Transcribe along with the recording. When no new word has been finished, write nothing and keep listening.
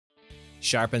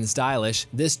Sharp and stylish,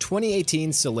 this 2018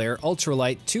 SolAire Ultra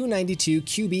Lite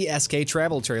 292QBSK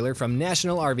travel trailer from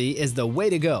National RV is the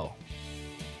way to go.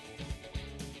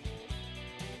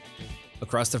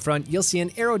 Across the front, you'll see an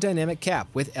aerodynamic cap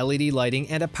with LED lighting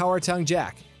and a power tongue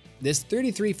jack. This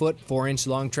 33-foot, 4-inch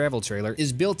long travel trailer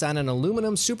is built on an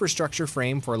aluminum superstructure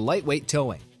frame for lightweight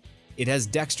towing. It has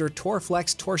Dexter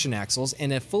Torflex torsion axles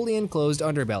and a fully enclosed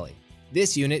underbelly.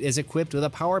 This unit is equipped with a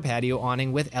power patio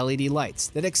awning with LED lights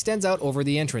that extends out over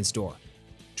the entrance door.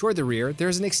 Toward the rear,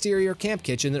 there's an exterior camp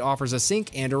kitchen that offers a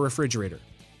sink and a refrigerator.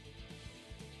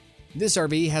 This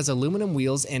RV has aluminum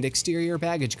wheels and exterior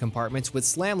baggage compartments with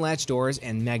slam latch doors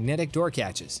and magnetic door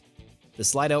catches. The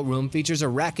slide-out room features a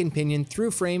rack-and-pinion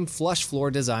thru-frame flush floor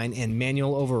design and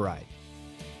manual override.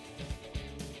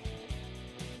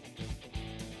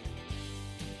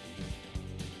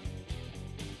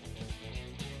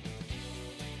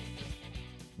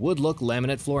 Wood-look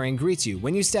laminate flooring greets you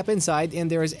when you step inside,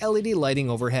 and there is LED lighting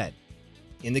overhead.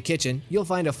 In the kitchen, you'll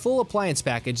find a full appliance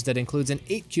package that includes an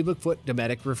 8 cubic foot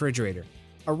Dometic refrigerator,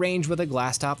 a range with a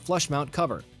glass-top flush mount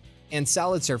cover, and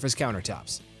solid surface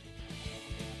countertops.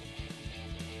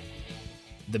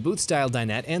 The booth-style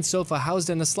dinette and sofa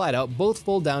housed in a slide-out both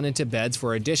fold down into beds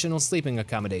for additional sleeping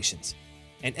accommodations.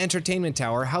 An entertainment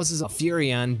tower houses a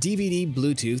Furrion DVD,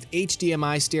 Bluetooth,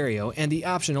 HDMI stereo, and the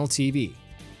optional TV.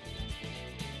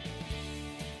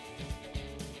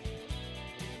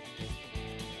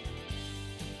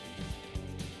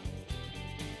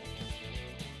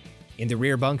 In the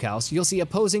rear bunkhouse, you'll see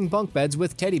opposing bunk beds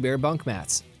with teddy bear bunk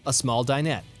mats, a small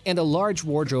dinette, and a large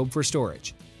wardrobe for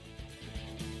storage.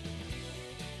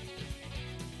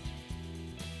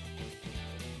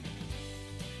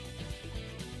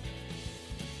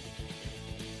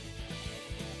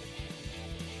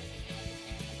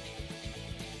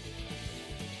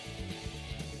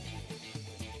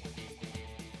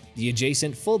 The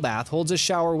adjacent full bath holds a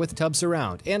shower with tub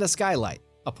surround and a skylight,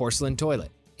 a porcelain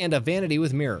toilet, and a vanity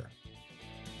with mirror.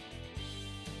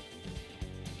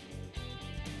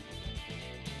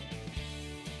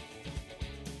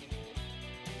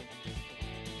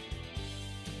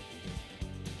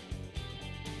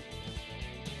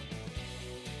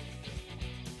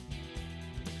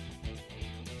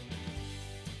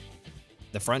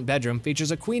 The front bedroom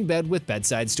features a queen bed with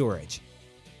bedside storage.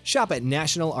 Shop at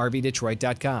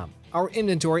nationalrvdetroit.com. Our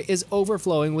inventory is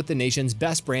overflowing with the nation's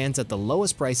best brands at the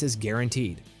lowest prices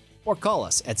guaranteed. Or call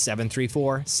us at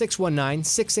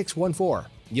 734-619-6614.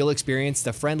 You'll experience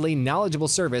the friendly, knowledgeable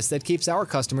service that keeps our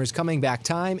customers coming back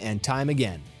time and time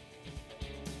again.